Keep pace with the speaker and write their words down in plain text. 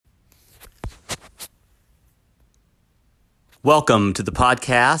Welcome to the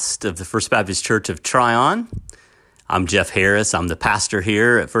podcast of the First Baptist Church of Tryon. I'm Jeff Harris. I'm the pastor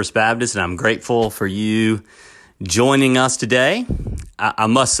here at First Baptist, and I'm grateful for you joining us today. I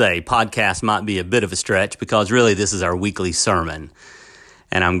must say, podcast might be a bit of a stretch because really this is our weekly sermon.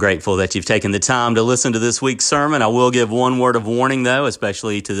 And I'm grateful that you've taken the time to listen to this week's sermon. I will give one word of warning, though,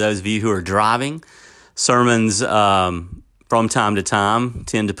 especially to those of you who are driving. Sermons from time to time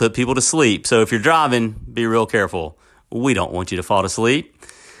tend to put people to sleep. So if you're driving, be real careful. We don't want you to fall asleep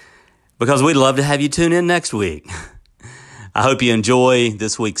because we'd love to have you tune in next week. I hope you enjoy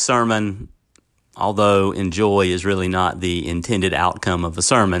this week's sermon, although enjoy is really not the intended outcome of a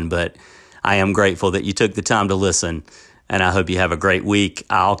sermon, but I am grateful that you took the time to listen, and I hope you have a great week.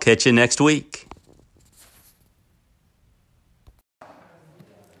 I'll catch you next week.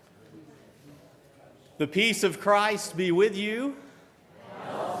 The peace of Christ be with you.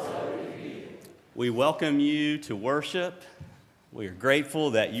 We welcome you to worship. We are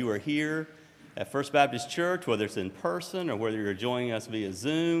grateful that you are here at First Baptist Church, whether it's in person or whether you're joining us via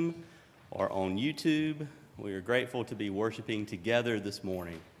Zoom or on YouTube. We are grateful to be worshiping together this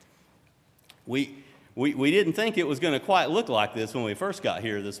morning. We didn't think it was going to quite look like this when we first got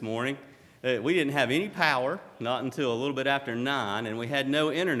here this morning. We didn't have any power, not until a little bit after 9, and we had no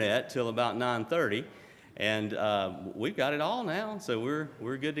internet till about 9:30. And we've got it all now, so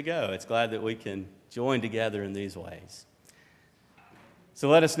we're good to go. It's glad that we can join together in these ways. So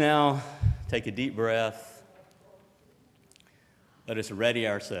let us now take a deep breath. Let us ready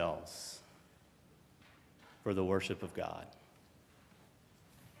ourselves for the worship of God.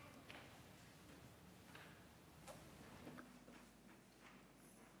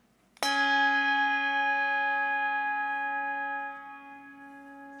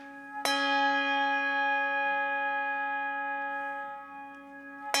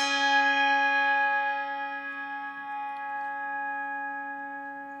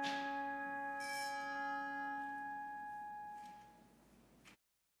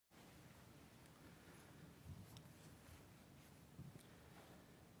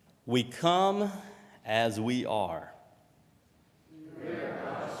 We come as we are.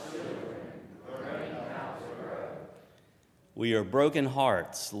 We are broken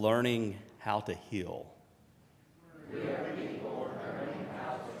hearts learning how to heal. We are people learning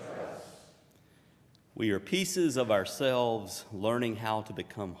how to trust. We are pieces of ourselves learning how to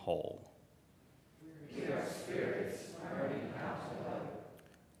become whole. We are spirits learning how to love.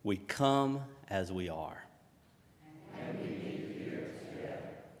 We come as we are. And we meet here together.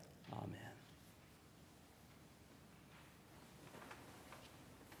 Amen.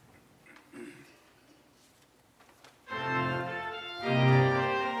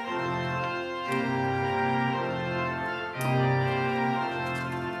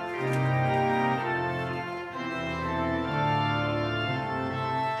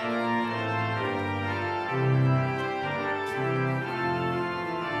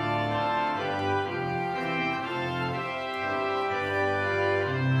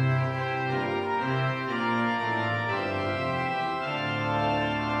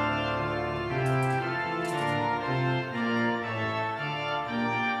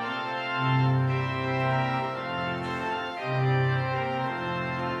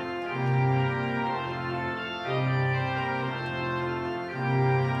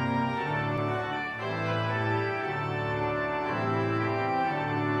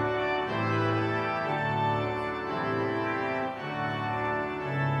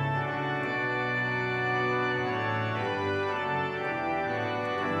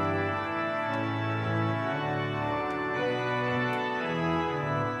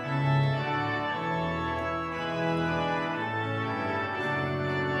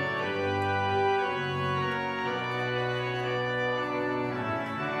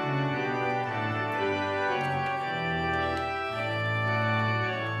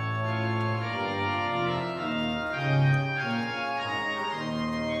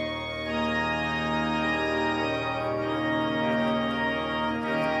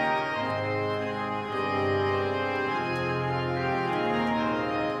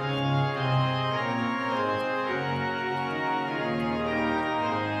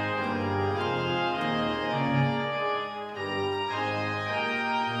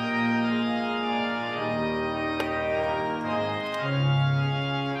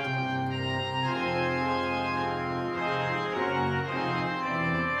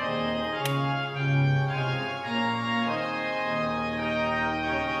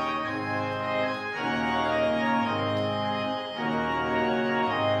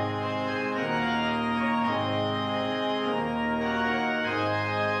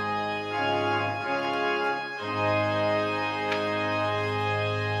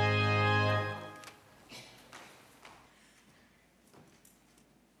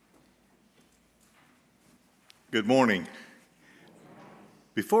 Good morning.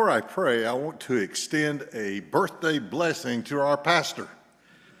 Before I pray, I want to extend a birthday blessing to our pastor.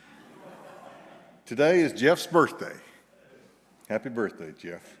 Today is Jeff's birthday. Happy birthday,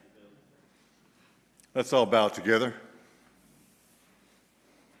 Jeff. Let's all bow together.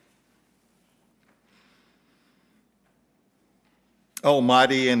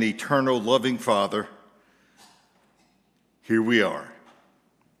 Almighty and eternal loving Father, here we are.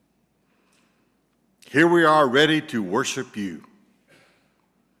 Here we are ready to worship you.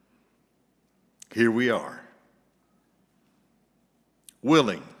 Here we are,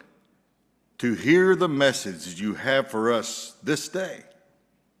 willing to hear the message you have for us this day.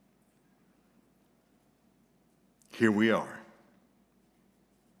 Here we are,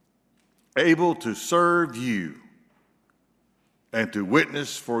 able to serve you and to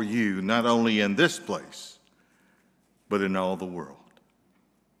witness for you, not only in this place, but in all the world.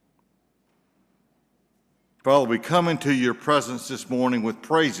 Father, we come into your presence this morning with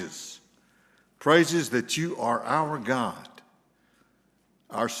praises that you are our God,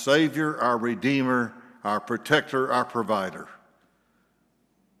 our Savior, our Redeemer, our Protector, our Provider.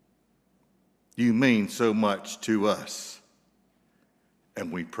 You mean so much to us,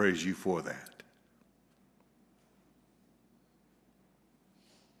 and we praise you for that.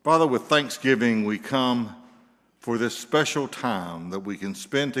 Father, with thanksgiving, we come for this special time that we can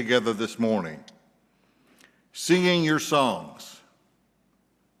spend together this morning, singing your songs,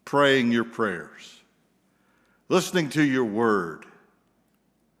 praying your prayers, listening to your word,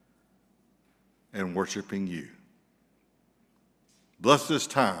 and worshiping you. Bless this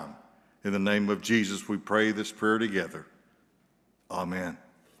time. In the name of Jesus, we pray this prayer together. Amen.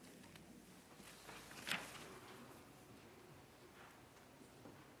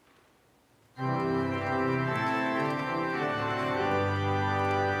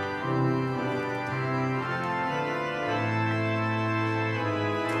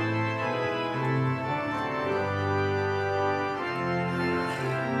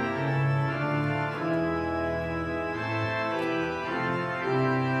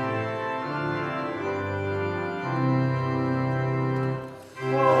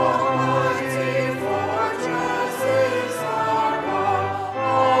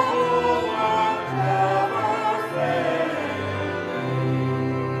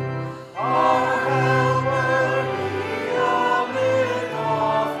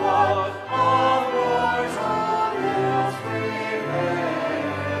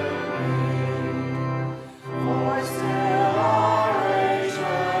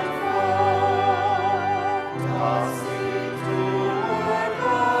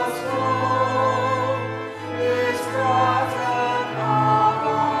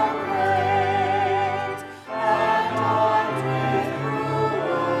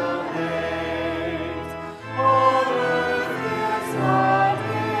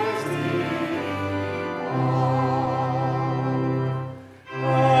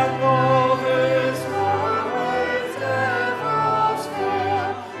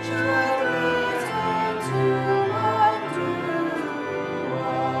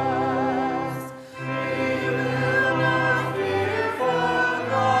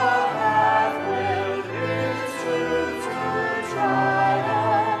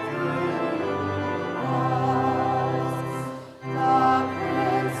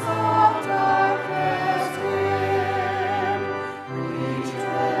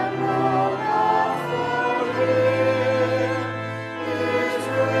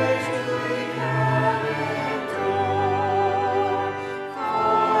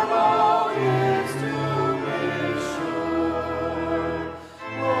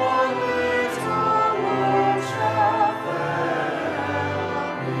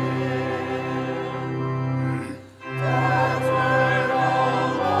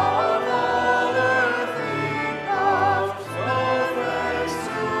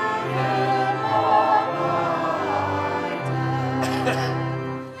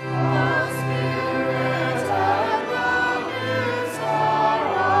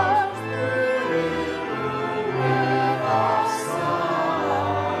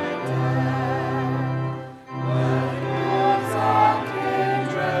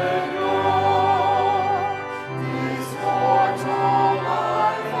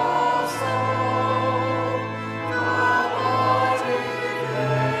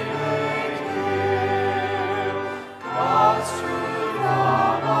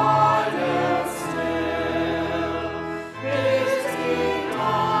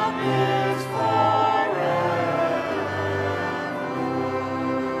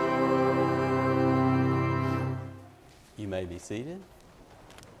 You may be seated.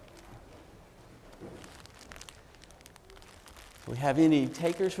 We have any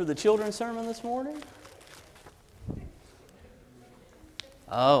takers for the children's sermon this morning?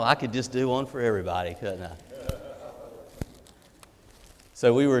 Oh, I could just do one for everybody, couldn't I?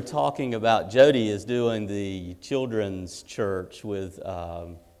 So we were talking about, Jody is doing the children's church with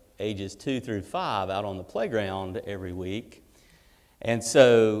ages 2 through 5 out on the playground every week. And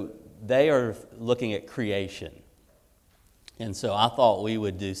so they are looking at creation. And so I thought we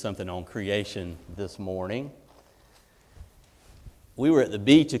would do something on creation this morning. We were at the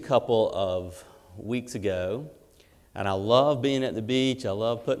beach a couple of weeks ago, and I love being at the beach. I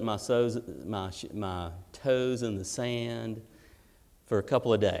love putting my toes in the sand for a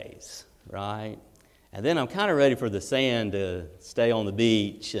couple of days, right? And then I'm kind of ready for the sand to stay on the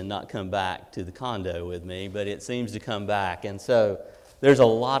beach and not come back to the condo with me, but it seems to come back. And so there's a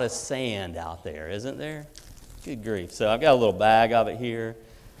lot of sand out there, isn't there? Good grief. So I've got a little bag of it here.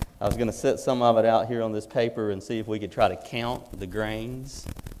 I was going to set some of it out here on this paper and see if we could try to count the grains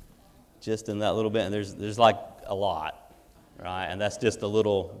just in that little bit. And there's like a lot, right? And that's just a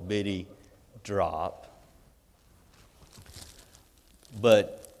little bitty drop.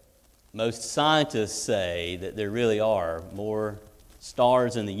 But most scientists say that there really are more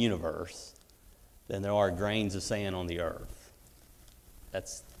stars in the universe than there are grains of sand on the earth.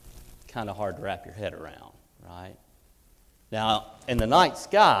 That's kind of hard to wrap your head around, right? Now, in the night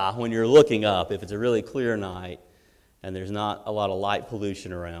sky, when you're looking up, if it's a really clear night and there's not a lot of light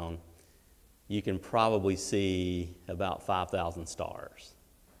pollution around, you can probably see about 5,000 stars,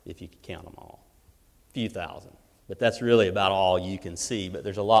 if you could count them all. A few thousand. But that's really about all you can see, but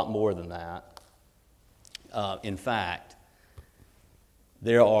there's a lot more than that. In fact,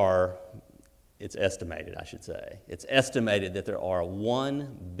 it's estimated that there are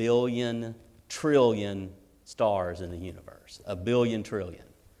 1 billion trillion stars in the universe. 1 billion trillion.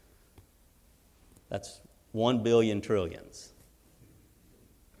 That's 1 billion trillions.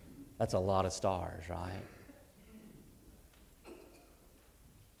 That's a lot of stars, right?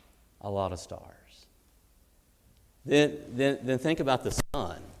 A lot of stars. Then think about the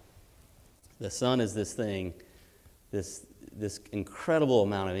sun. The sun is this thing, this incredible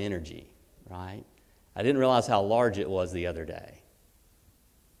amount of energy, right? I didn't realize how large it was the other day.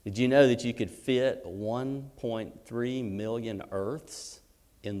 Did you know that you could fit 1.3 million Earths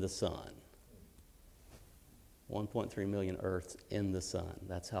in the sun? 1.3 million Earths in the sun.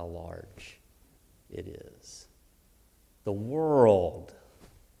 That's how large it is. The world,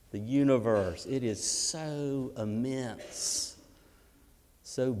 the universe, it is so immense,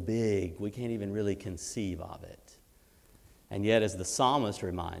 so big, we can't even really conceive of it. And yet, as the psalmist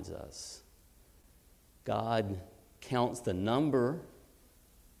reminds us, God counts the number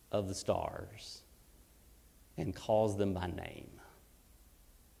of the stars and calls them by name.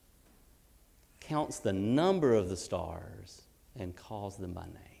 Counts the number of the stars and calls them by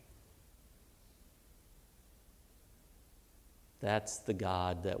name. That's the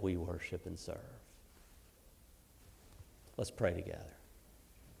God that we worship and serve. Let's pray together.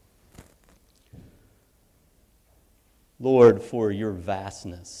 Lord, for your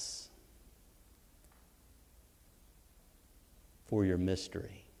vastness, for your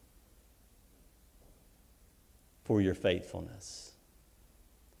mystery, for your faithfulness,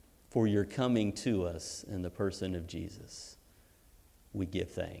 for your coming to us in the person of Jesus, we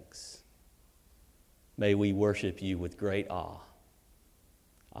give thanks. May we worship you with great awe.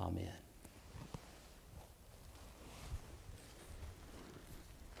 Amen.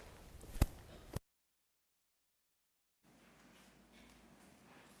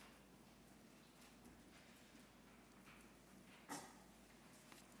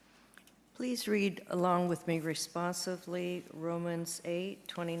 Please read along with me responsively Romans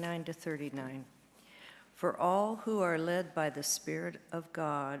 8:29-39. For all who are led by the Spirit of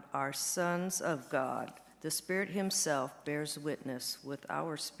God are sons of God. The Spirit himself bears witness with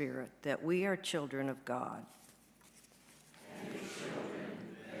our spirit that we are children of God. And his children,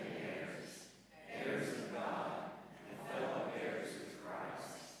 and heirs, heirs of God, and fellow heirs with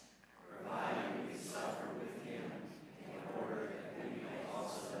Christ, providing we suffer with him in order that we may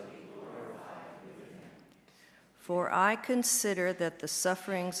also be glorified with him. For I consider that the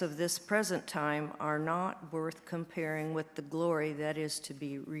sufferings of this present time are not worth comparing with the glory that is to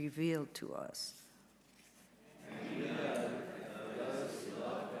be revealed to us. And we know that for those who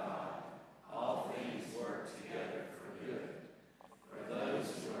love God, all things work together for good, for those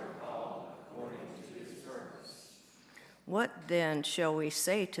who are called according to his purpose. What then shall we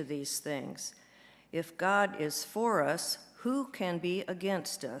say to these things? If God is for us, who can be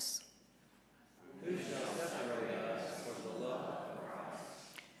against us? Who shall separate us from the love of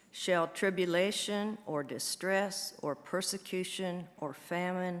Christ? Shall tribulation or distress or persecution or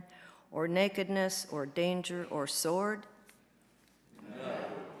famine or nakedness or danger or sword? No.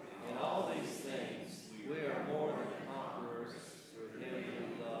 In all these things we are more than conquerors through him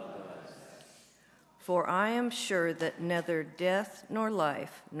who loved us. For I am sure that neither death nor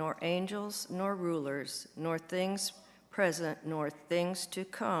life, nor angels nor rulers, nor things present nor things to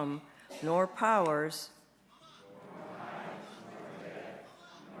come, nor powers,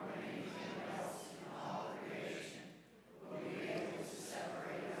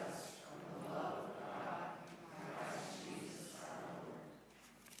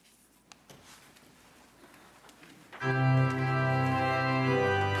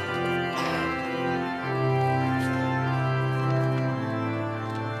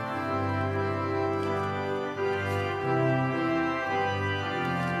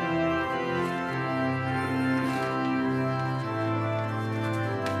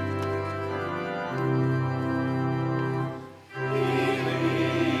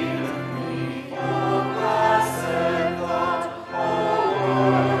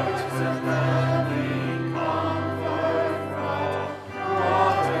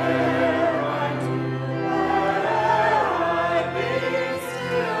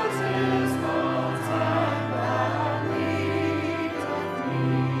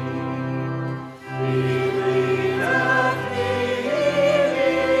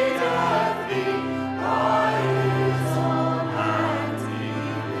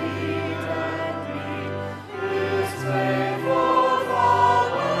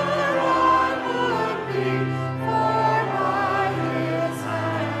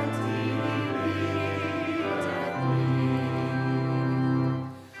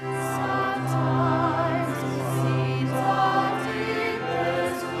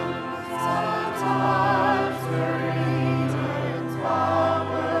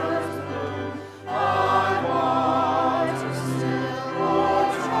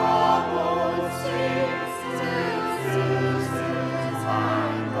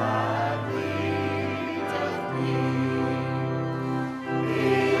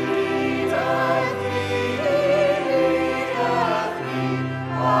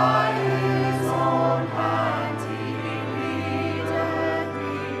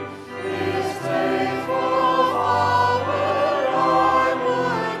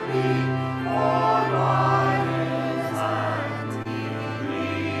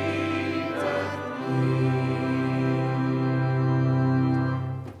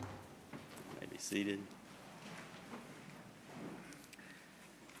 seated.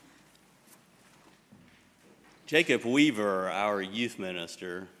 Jacob Weaver, our youth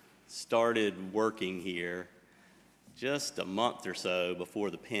minister, started working here just a month or so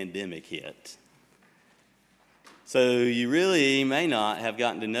before the pandemic hit. So you really may not have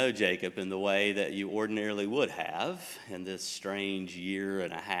gotten to know Jacob in the way that you ordinarily would have in this strange year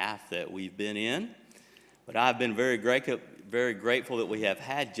and a half that we've been in. But I've been very grateful that we have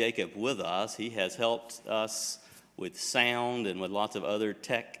had Jacob with us. He has helped us with sound and with lots of other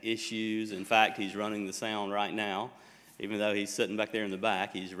tech issues. In fact, he's running the sound right now. Even though he's sitting back there in the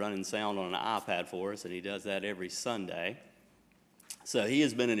back, he's running sound on an iPad for us, and he does that every Sunday. So he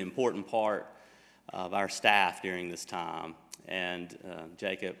has been an important part of our staff during this time. And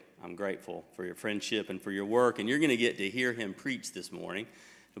Jacob, I'm grateful for your friendship and for your work, and you're going to get to hear him preach this morning.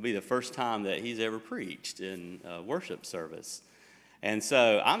 It'll be the first time that he's ever preached in a worship service. And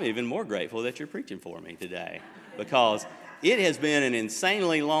so I'm even more grateful that you're preaching for me today, because it has been an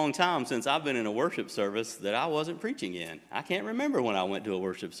insanely long time since I've been in a worship service that I wasn't preaching in. I can't remember when I went to a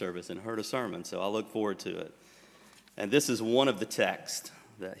worship service and heard a sermon, so I look forward to it. And this is one of the texts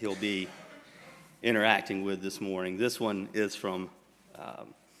that he'll be interacting with this morning. This one is from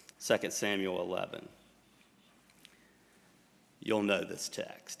 2 Samuel 11. You'll know this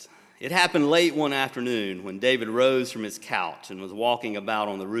text. It happened late one afternoon when David rose from his couch and was walking about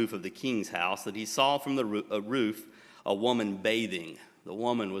on the roof of the king's house that he saw from the roof a woman bathing. The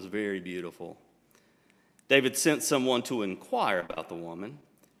woman was very beautiful. David sent someone to inquire about the woman.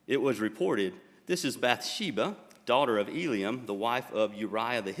 It was reported, "This is Bathsheba, daughter of Eliam, the wife of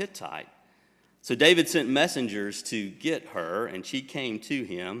Uriah the Hittite." So David sent messengers to get her, and she came to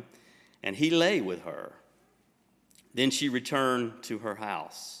him, and he lay with her. Then she returned to her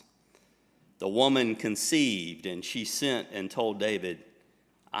house. The woman conceived, and she sent and told David,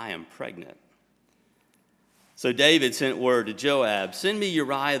 "I am pregnant." So David sent word to Joab, "Send me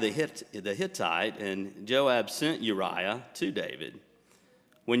Uriah the Hittite," and Joab sent Uriah to David.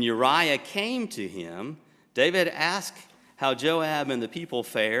 When Uriah came to him, David asked how Joab and the people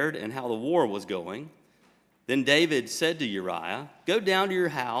fared and how the war was going. Then David said to Uriah, "Go down to your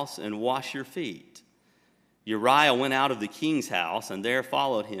house and wash your feet." Uriah went out of the king's house, and there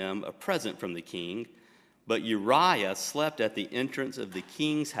followed him a present from the king. But Uriah slept at the entrance of the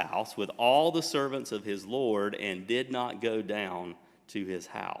king's house with all the servants of his lord, and did not go down to his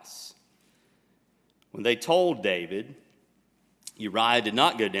house. When they told David, Uriah did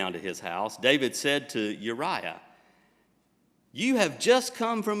not go down to his house, David said to Uriah, "You have just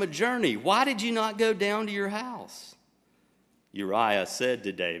come from a journey. Why did you not go down to your house?" Uriah said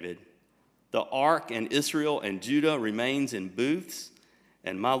to David, "The ark and Israel and Judah remains in booths,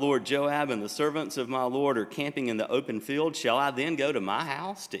 and my lord Joab and the servants of my lord are camping in the open field. Shall I then go to my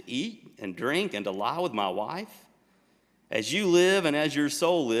house to eat and drink and to lie with my wife? As you live and as your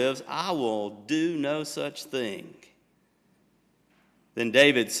soul lives, I will do no such thing." Then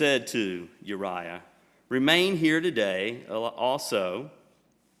David said to Uriah, "Remain here today also,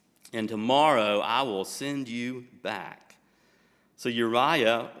 and tomorrow I will send you back." So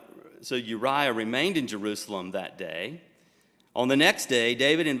Uriah remained in Jerusalem that day. On the next day,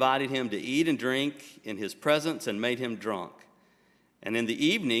 David invited him to eat and drink in his presence and made him drunk. And in the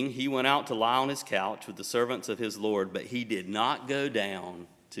evening, he went out to lie on his couch with the servants of his Lord, but he did not go down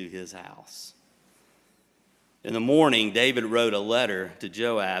to his house. In the morning, David wrote a letter to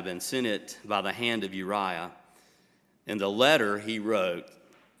Joab and sent it by the hand of Uriah. In the letter, he wrote,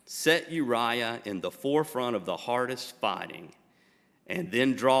 "Set Uriah in the forefront of the hardest fighting, and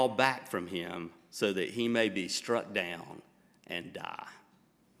then draw back from him so that he may be struck down and die."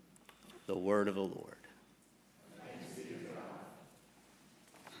 The word of the Lord. Thanks be to God.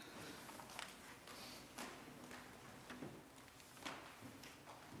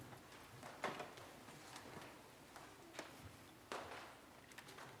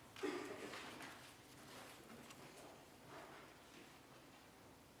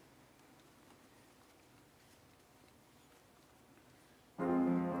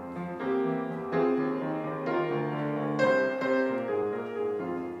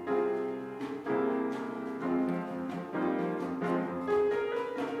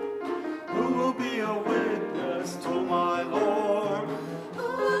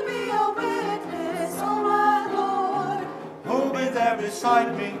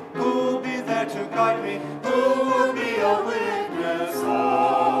 Beside me, who'll be there to guide me? Who will be a witness,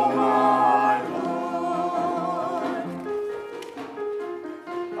 oh my Lord?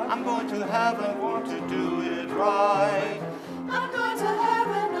 I'm going to heaven, want to do it right. I'm going to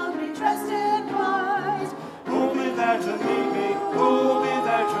heaven, I'll be dressed in white. Who'll be there to meet me? Who'll be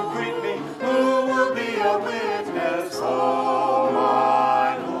there to greet me? Who will be a witness, oh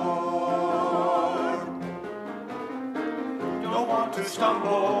my Lord? Don't want to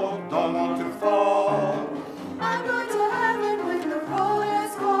stumble, don't want to fall. I'm going to heaven when the roll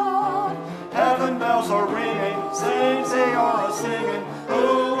is called. Heaven bells are ringing, saints they are a-singing.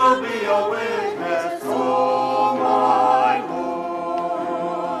 Who will be a witness, oh my Lord?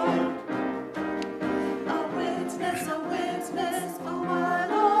 A witness, oh my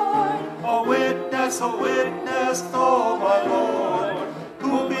Lord. A witness, oh my Lord.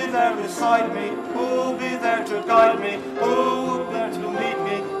 Who'll be there beside me? Who'll be there to guide me? Who'll be there to meet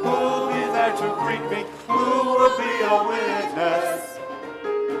me? Who'll be there to greet me? Who will be a witness?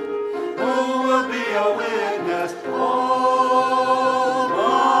 Who will be a witness? Oh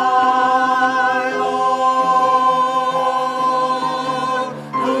my Lord.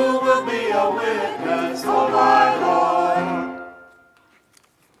 Who will be a witness? Oh my Lord.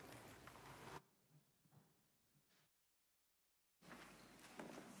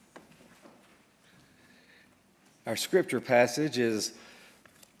 Our scripture passage is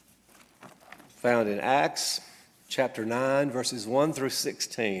found in Acts chapter 9, verses 1 through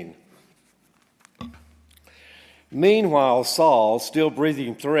 16. Meanwhile, Saul, still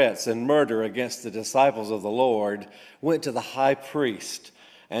breathing threats and murder against the disciples of the Lord, went to the high priest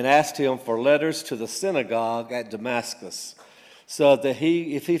and asked him for letters to the synagogue at Damascus, so that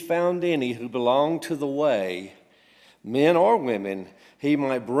if he found any who belonged to the way, men or women, he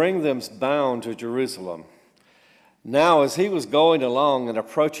might bring them bound to Jerusalem. Now, as he was going along and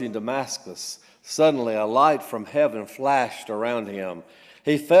approaching Damascus, suddenly a light from heaven flashed around him.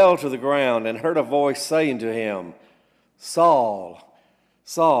 He fell to the ground and heard a voice saying to him, "Saul,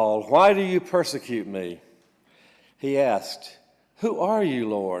 Saul, why do you persecute me?" He asked, "Who are you,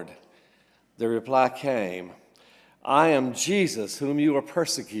 Lord?" The reply came, "I am Jesus, whom you are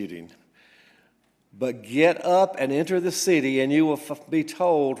persecuting. But get up and enter the city, and you will be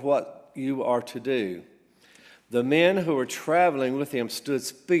told what you are to do." The men who were traveling with him stood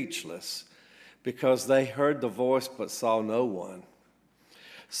speechless because they heard the voice but saw no one.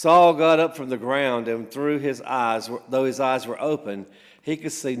 Saul got up from the ground, and through his eyes, though his eyes were open, he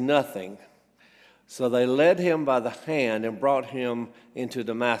could see nothing. So they led him by the hand and brought him into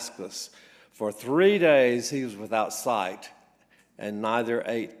Damascus. For 3 days he was without sight, and neither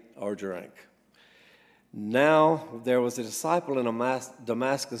ate or drank. Now there was a disciple in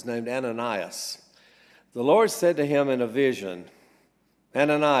Damascus named Ananias. The Lord said to him in a vision,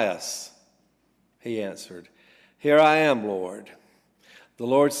 "Ananias." He answered, "Here I am, Lord." The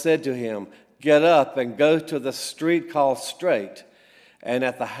Lord said to him, "Get up and go to the street called Straight, and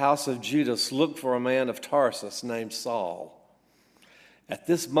at the house of Judas look for a man of Tarsus named Saul. At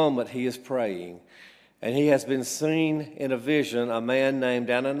this moment he is praying, and he has been seen in a vision a man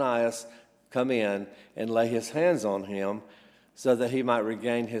named Ananias come in and lay his hands on him so that he might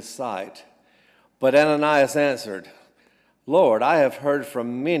regain his sight." But Ananias answered, "Lord, I have heard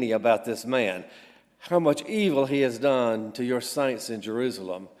from many about this man, how much evil he has done to your saints in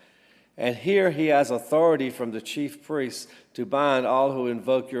Jerusalem. And here he has authority from the chief priests to bind all who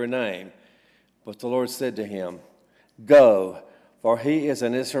invoke your name." But the Lord said to him, "Go, for he is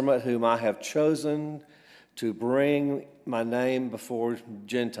an instrument whom I have chosen to bring my name before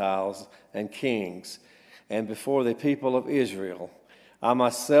Gentiles and kings and before the people of Israel. I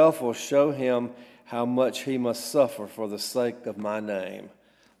myself will show him how much he must suffer for the sake of my name."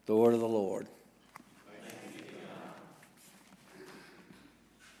 The word of the Lord.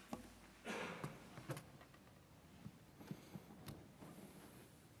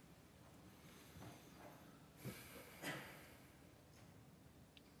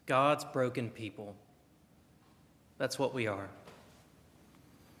 God's broken people. That's what we are.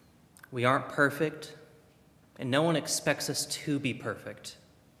 We aren't perfect, and no one expects us to be perfect.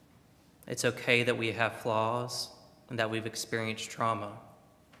 It's okay that we have flaws and that we've experienced trauma.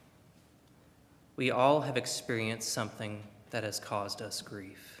 We all have experienced something that has caused us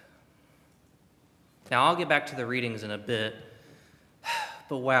grief. Now, I'll get back to the readings in a bit,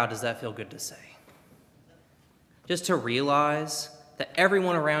 but wow, does that feel good to say. Just to realize that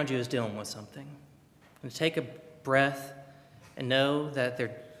everyone around you is dealing with something. And to take a breath and know that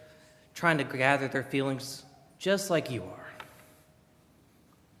they're trying to gather their feelings just like you are.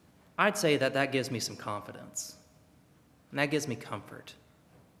 I'd say that gives me some confidence. And that gives me comfort.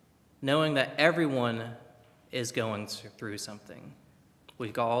 Knowing that everyone is going through something.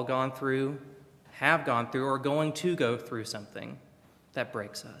 We've all gone through, have gone through, or going to go through something that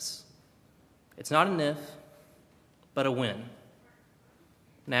breaks us. It's not an if, but a when.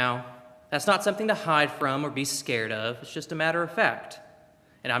 Now, that's not something to hide from or be scared of. It's just a matter of fact.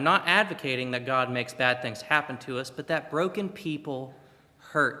 And I'm not advocating that God makes bad things happen to us, but that broken people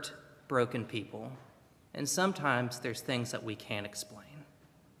hurt broken people. And sometimes there's things that we can't explain.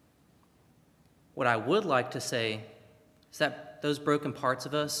 What I would like to say is that those broken parts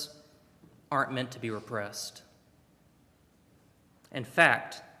of us aren't meant to be repressed. In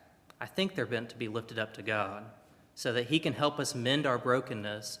fact, I think they're meant to be lifted up to God, so that he can help us mend our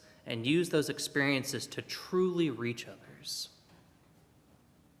brokenness and use those experiences to truly reach others.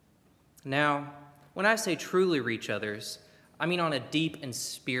 Now, when I say truly reach others, I mean on a deep and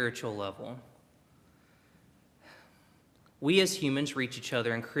spiritual level. We as humans reach each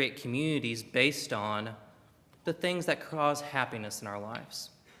other and create communities based on the things that cause happiness in our lives.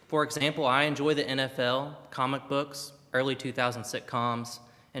 For example, I enjoy the NFL, comic books, early 2000 sitcoms,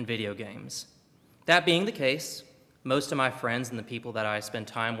 and video games. That being the case, most of my friends and the people that I spend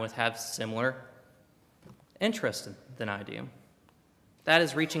time with have similar interests than I do. That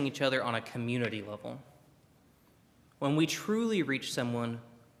is reaching each other on a community level. When we truly reach someone,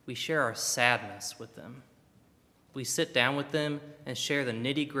 we share our sadness with them. We sit down with them and share the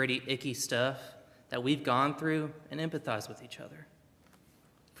nitty-gritty, icky stuff that we've gone through and empathize with each other.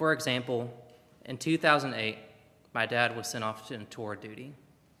 For example, in 2008, my dad was sent off to tour duty.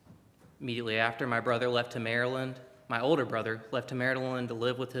 Immediately after, my brother left to Maryland. My older brother left to Maryland to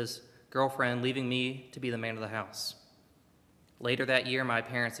live with his girlfriend, leaving me to be the man of the house. Later that year, my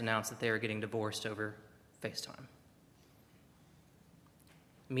parents announced that they were getting divorced over FaceTime.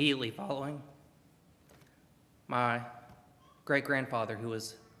 Immediately following, my great-grandfather, who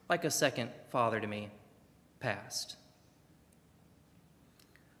was like a second father to me, passed.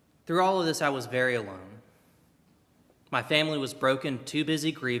 Through all of this, I was very alone. My family was broken, too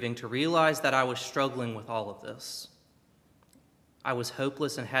busy grieving to realize that I was struggling with all of this. I was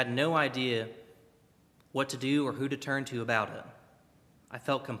hopeless and had no idea what to do or who to turn to about it. I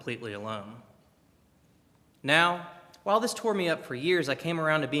felt completely alone. Now, while this tore me up for years, I came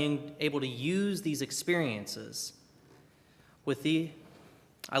around to being able to use these experiences.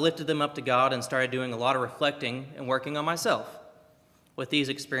 I lifted them up to God and started doing a lot of reflecting and working on myself. With these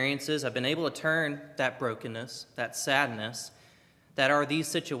experiences, I've been able to turn that brokenness, that sadness, that are these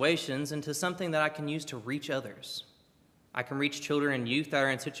situations into something that I can use to reach others. I can reach children and youth that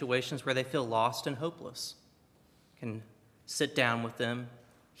are in situations where they feel lost and hopeless. I can sit down with them,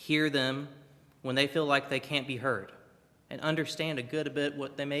 hear them when they feel like they can't be heard, and understand a good bit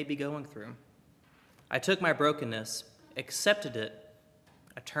what they may be going through. I took my brokenness, accepted it,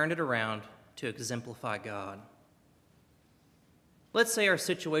 I turned it around to exemplify God. Let's say our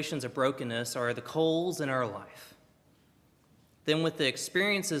situations of brokenness are the coals in our life. Then with the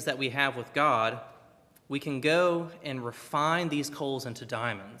experiences that we have with God, we can go and refine these coals into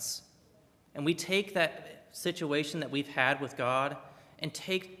diamonds. And we take that situation that we've had with God and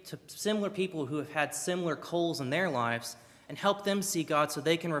take to similar people who have had similar coals in their lives and help them see God so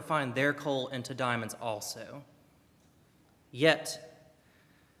they can refine their coal into diamonds also. Yet,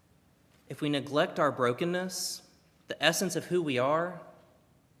 if we neglect our brokenness, the essence of who we are,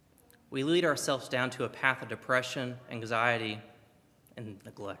 we lead ourselves down to a path of depression, anxiety, and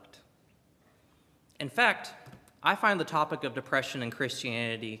neglect. In fact, I find the topic of depression in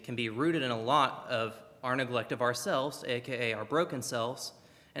Christianity can be rooted in a lot of our neglect of ourselves, aka our broken selves,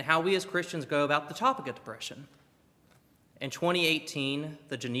 and how we as Christians go about the topic of depression. In 2018,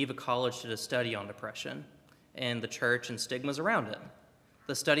 the Geneva College did a study on depression and the church and stigmas around it.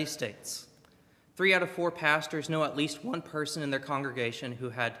 The study states, 3 out of 4 pastors know at least one person in their congregation who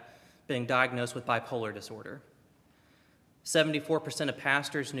had been diagnosed with bipolar disorder. 74% of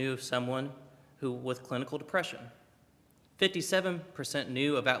pastors knew of someone who with clinical depression. 57%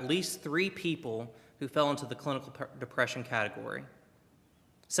 knew of at least 3 people who fell into the clinical depression category.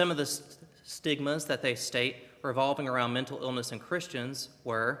 Some of the stigmas that they state revolving around mental illness in Christians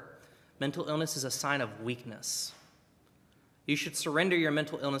were, mental illness is a sign of weakness. You should surrender your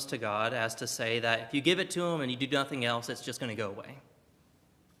mental illness to God, as to say that if you give it to Him and you do nothing else, it's just going to go away.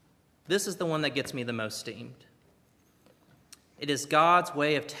 This is the one that gets me the most steamed. It is God's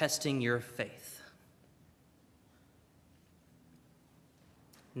way of testing your faith.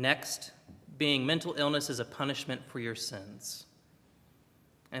 Next, being mental illness is a punishment for your sins.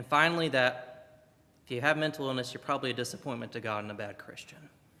 And finally, that if you have mental illness, you're probably a disappointment to God and a bad Christian.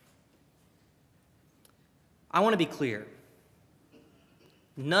 I want to be clear.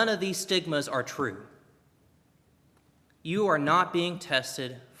 None of these stigmas are true. You are not being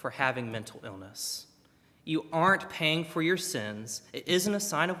tested for having mental illness. You aren't paying for your sins. It isn't a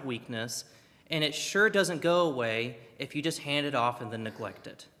sign of weakness, and it sure doesn't go away if you just hand it off and then neglect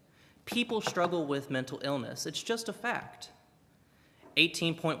it. People struggle with mental illness. It's just a fact.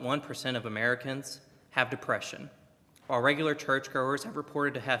 18.1% of Americans have depression. While regular churchgoers have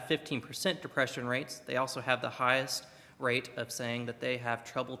reported to have 15% depression rates, they also have the highest rate of saying that they have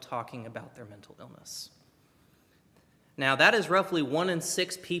trouble talking about their mental illness. Now, that is roughly 1 in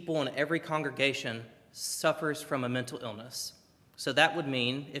 6 people in every congregation suffers from a mental illness. So that would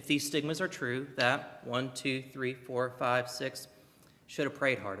mean, if these stigmas are true, that 1, 2, 3, 4, 5, 6 should have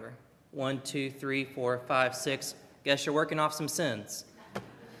prayed harder. 1, 2, 3, 4, 5, 6. Guess you're working off some sins.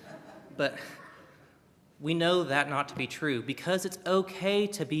 But we know that not to be true because it's okay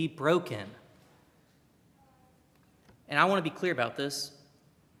to be broken. And I want to be clear about this.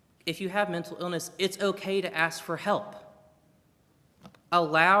 If you have mental illness, it's okay to ask for help.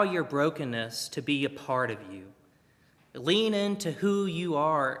 Allow your brokenness to be a part of you. Lean into who you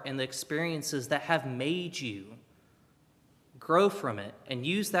are and the experiences that have made you. Grow from it and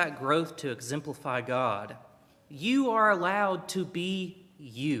use that growth to exemplify God. You are allowed to be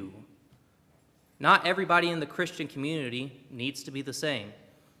you. Not everybody in the Christian community needs to be the same.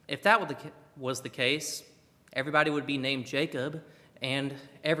 If that was the case, everybody would be named Jacob, and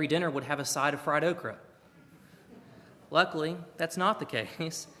every dinner would have a side of fried okra. Luckily, that's not the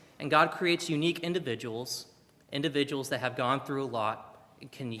case, and God creates unique individuals that have gone through a lot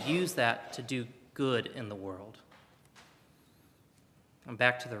and can use that to do good in the world. And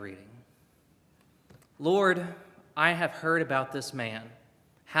back to the reading. Lord, I have heard about this man,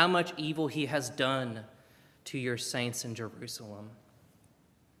 how much evil he has done to your saints in Jerusalem.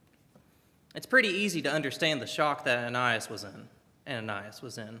 It's pretty easy to understand the shock that Ananias was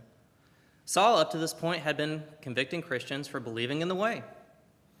in. Saul, up to this point, had been convicting Christians for believing in the way.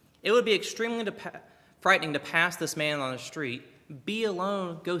 It would be extremely frightening to pass this man on the street, be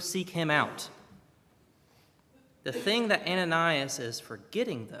alone, go seek him out. The thing that Ananias is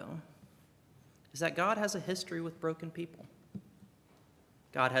forgetting, though, is that God has a history with broken people.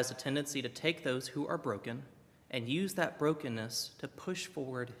 God has a tendency to take those who are broken and use that brokenness to push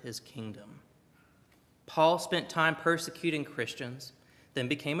forward his kingdom. Paul spent time persecuting Christians, then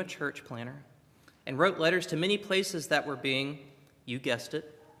became a church planner, and wrote letters to many places that were being You guessed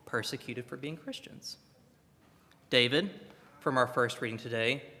it, persecuted for being Christians. David, from our first reading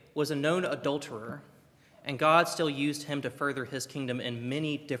today, was a known adulterer, and God still used him to further his kingdom in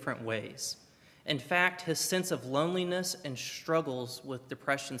many different ways. In fact, his sense of loneliness and struggles with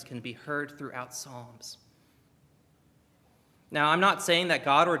depressions can be heard throughout Psalms. Now, I'm not saying that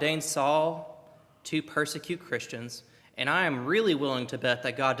God ordained Saul to persecute Christians, and I am really willing to bet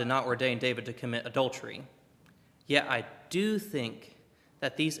that God did not ordain David to commit adultery. Yet I do think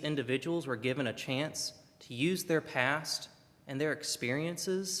that these individuals were given a chance to use their past and their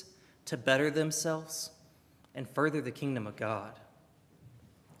experiences to better themselves and further the kingdom of God.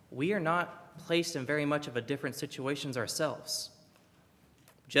 We are not placed in very much of a different situations ourselves.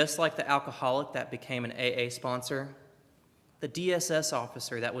 Just like the alcoholic that became an AA sponsor, the DSS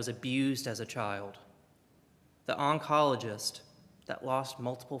officer that was abused as a child, the oncologist that lost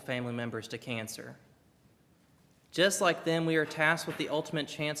multiple family members to cancer. Just like them, we are tasked with the ultimate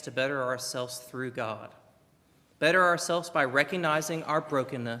chance to better ourselves through God. Better ourselves by recognizing our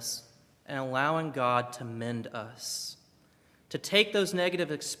brokenness and allowing God to mend us. To take those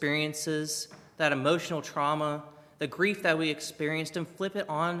negative experiences, that emotional trauma, the grief that we experienced, and flip it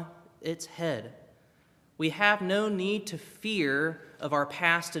on its head. We have no need to fear of our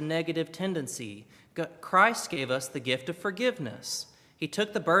past and negative tendency. Christ gave us the gift of forgiveness. He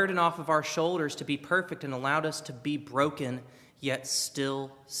took the burden off of our shoulders to be perfect and allowed us to be broken, yet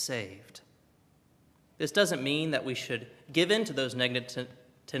still saved. This doesn't mean that we should give in to those negative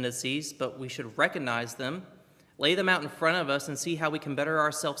tendencies, but we should recognize them, lay them out in front of us, and see how we can better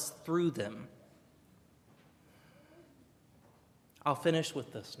ourselves through them. I'll finish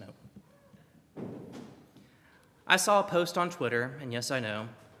with this note. I saw a post on Twitter, and yes, I know,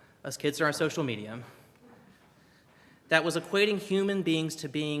 us kids are on social media, that was equating human beings to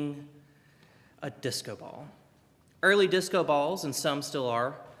being a disco ball. Early disco balls, and some still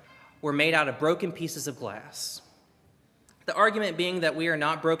are, were made out of broken pieces of glass. The argument being that we are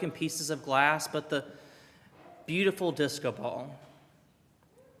not broken pieces of glass, but the beautiful disco ball.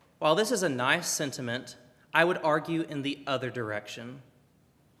 While this is a nice sentiment, I would argue in the other direction.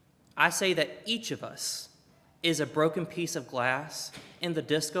 I say that each of us is a broken piece of glass in the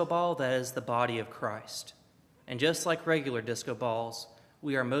disco ball that is the body of Christ. And just like regular disco balls,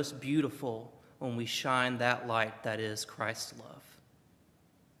 we are most beautiful when we shine that light that is Christ's love.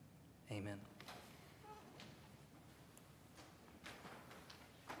 Amen.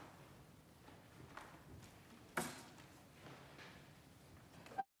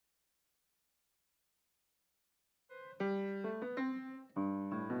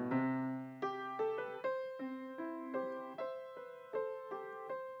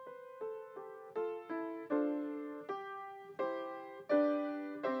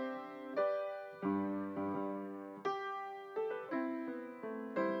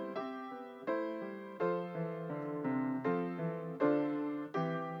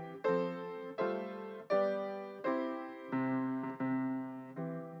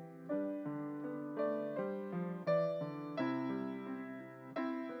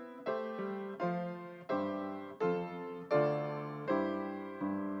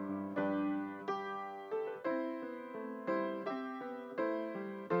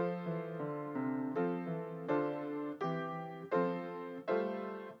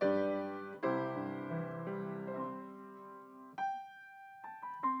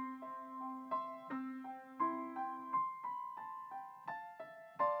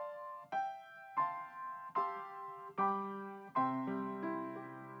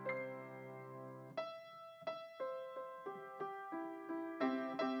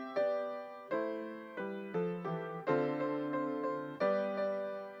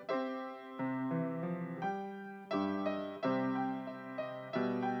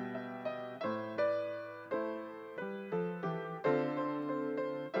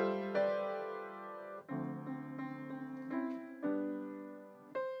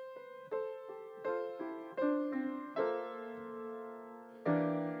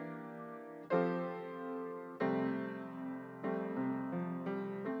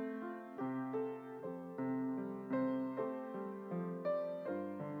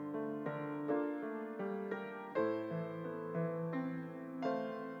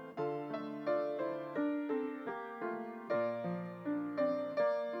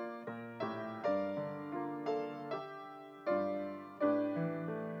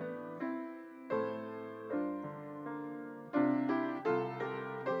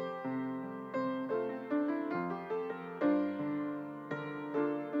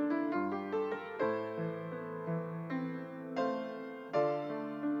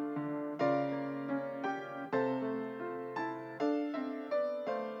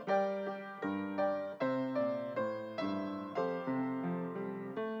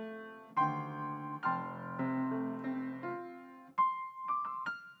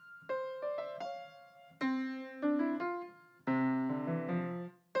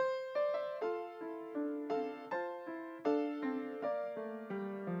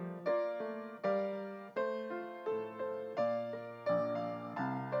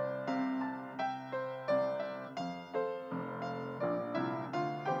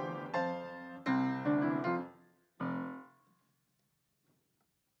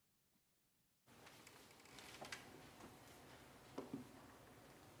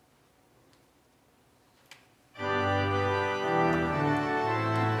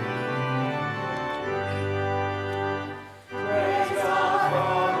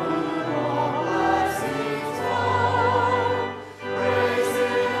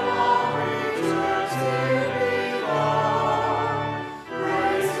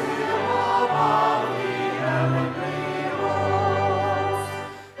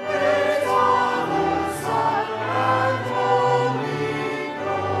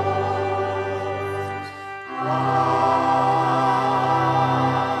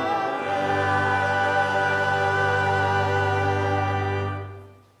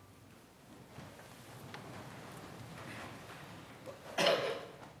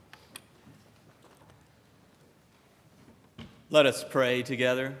 Let us pray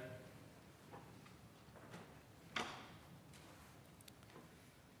together.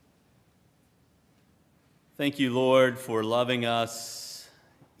 Thank you, Lord, for loving us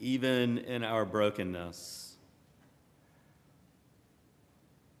even in our brokenness.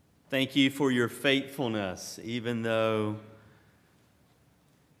 Thank you for your faithfulness, even though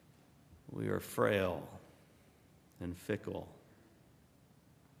we are frail and fickle.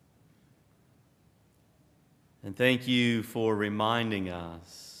 And thank you for reminding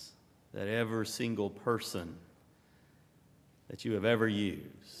us that every single person that you have ever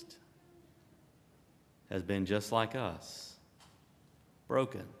used has been just like us,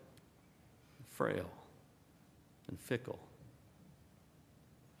 broken, frail, and fickle.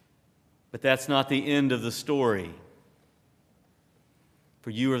 But that's not the end of the story.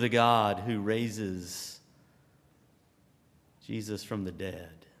 For you are the God who raises Jesus from the dead.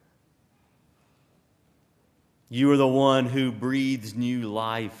 You are the one who breathes new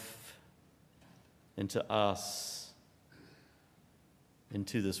life into us,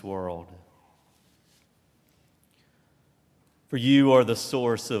 into this world. For you are the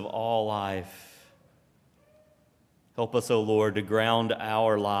source of all life. Help us, O Lord, to ground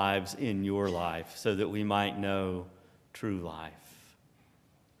our lives in your life so that we might know true life,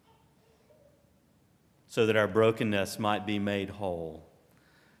 so that our brokenness might be made whole,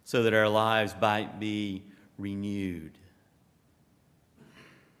 so that our lives might be renewed.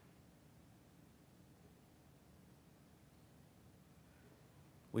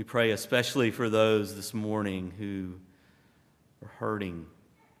 We pray especially for those this morning who are hurting,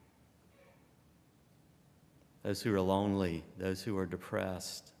 those who are lonely, those who are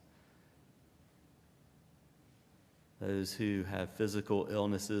depressed, those who have physical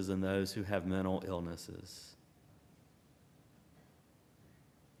illnesses, and those who have mental illnesses.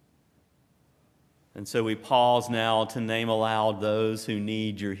 And so we pause now to name aloud those who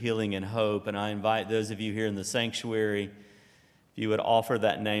need your healing and hope. And I invite those of you here in the sanctuary, if you would offer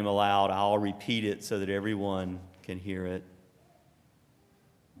that name aloud, I'll repeat it so that everyone can hear it.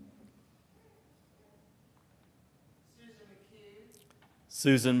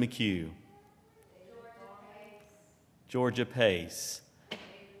 Susan McHugh. Georgia Pace.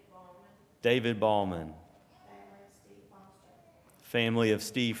 David Ballman. Family of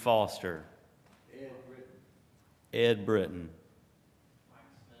Steve Foster. Ed Britton.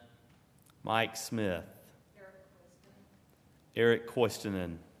 Mike Smith. Eric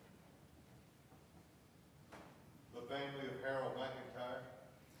Koistinen. The family of Harold McIntyre.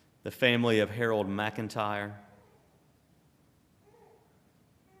 The family of Harold McIntyre.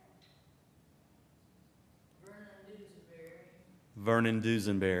 Vernon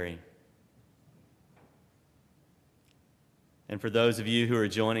Dusenberry. And for those of you who are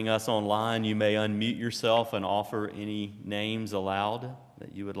joining us online, you may unmute yourself and offer any names aloud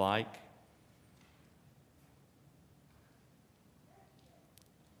that you would like.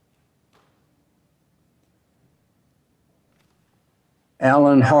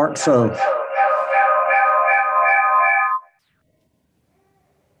 Alan Hartso.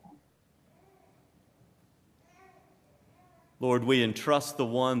 Lord, we entrust the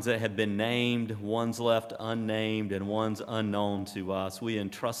ones that have been named, ones left unnamed, and ones unknown to us. We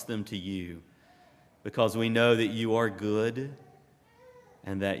entrust them to you because we know that you are good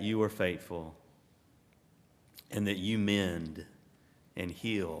and that you are faithful and that you mend and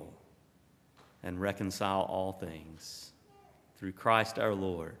heal and reconcile all things through Christ our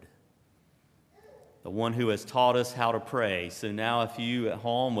Lord, the one who has taught us how to pray. So now if you at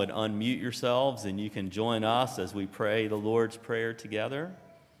home would unmute yourselves and you can join us as we pray the Lord's Prayer together.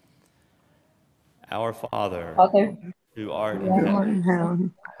 Our Father, who art in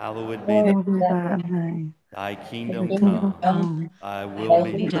heaven, hallowed be thy name. Thy kingdom come, thy will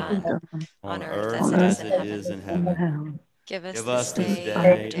be done, on earth as it is in heaven. Give Give us this day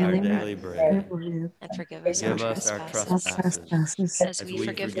our daily bread, and forgive us our trespasses, as we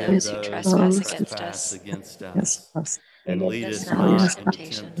forgive those who trespass against us. and lead us not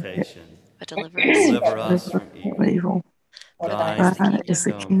into temptation, but deliver us from evil. Thine is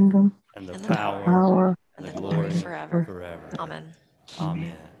the kingdom, and the power, and the glory forever. Amen.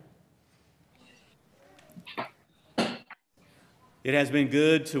 Amen. It has been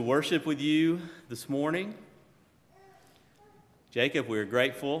good to worship with you this morning. Jacob, we're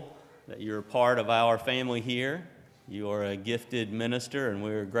grateful that you're a part of our family here. You are a gifted minister, and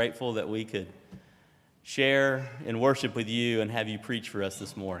we're grateful that we could share and worship with you and have you preach for us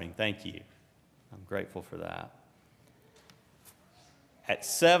this morning. Thank you. I'm grateful for that. At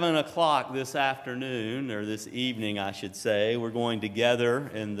 7 o'clock this afternoon, or this evening, I should say, we're going to gather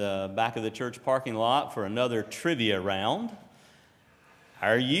in the back of the church parking lot for another trivia round.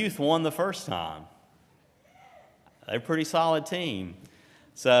 Our youth won the first time. They're a pretty solid team.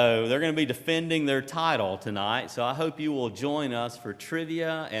 So they're going to be defending their title tonight. So I hope you will join us for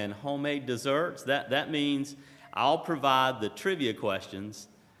trivia and homemade desserts. That means I'll provide the trivia questions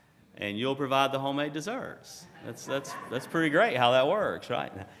and you'll provide the homemade desserts. That's pretty great how that works,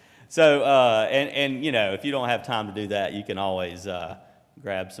 right? So, and you know, if you don't have time to do that, you can always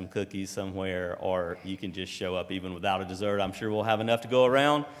grab some cookies somewhere, or you can just show up even without a dessert. I'm sure we'll have enough to go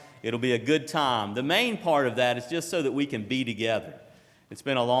around. It'll be a good time. The main part of that is just so that we can be together. It's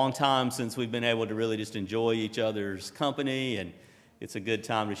been a long time since we've been able to really just enjoy each other's company, and it's a good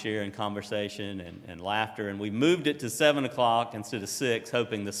time to share in conversation and laughter. And we moved it to 7 o'clock instead of 6,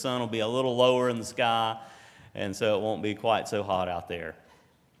 hoping the sun will be a little lower in the sky, and so it won't be quite so hot out there.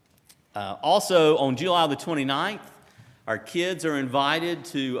 Also, on July the 29th, our kids are invited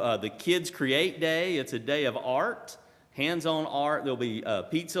to the Kids Create Day. It's a day of art, hands-on art. There'll be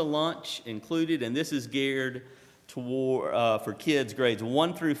pizza lunch included, and this is geared for kids grades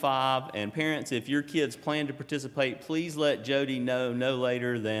 1 through 5. And parents, if your kids plan to participate, please let Jody know no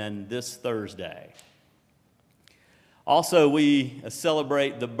later than this Thursday. Also, we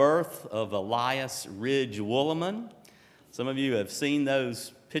celebrate the birth of Elias Ridge Woolman. Some of you have seen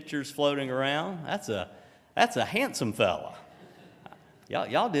those pictures floating around. That's a handsome fella.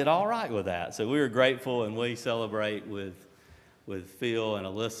 Y'all did all right with that. So we are grateful, and we celebrate with Phil and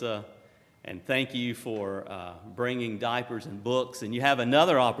Alyssa. And thank you for bringing diapers and books. And you have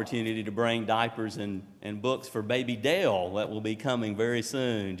another opportunity to bring diapers and books for baby Dale that will be coming very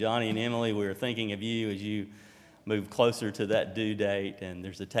soon. Johnny and Emily, we are thinking of you as you move closer to that due date. And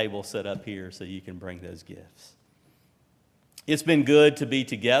there's a table set up here so you can bring those gifts. It's been good to be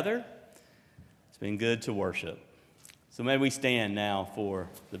together. It's been good to worship. So may we stand now for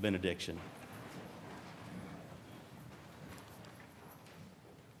the benediction.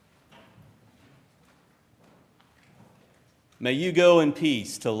 May you go in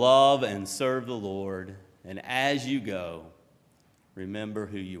peace to love and serve the Lord, and as you go, remember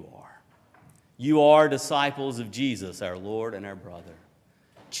who you are. You are disciples of Jesus, our Lord and our brother,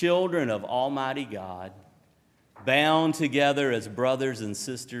 children of Almighty God, bound together as brothers and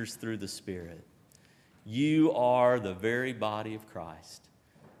sisters through the Spirit. You are the very body of Christ.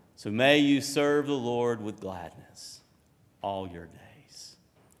 So may you serve the Lord with gladness all your days.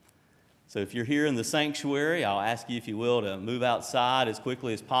 So if you're here in the sanctuary, I'll ask you, if you will, to move outside as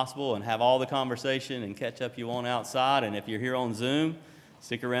quickly as possible and have all the conversation and catch up you want outside. And if you're here on Zoom,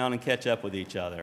 stick around and catch up with each other.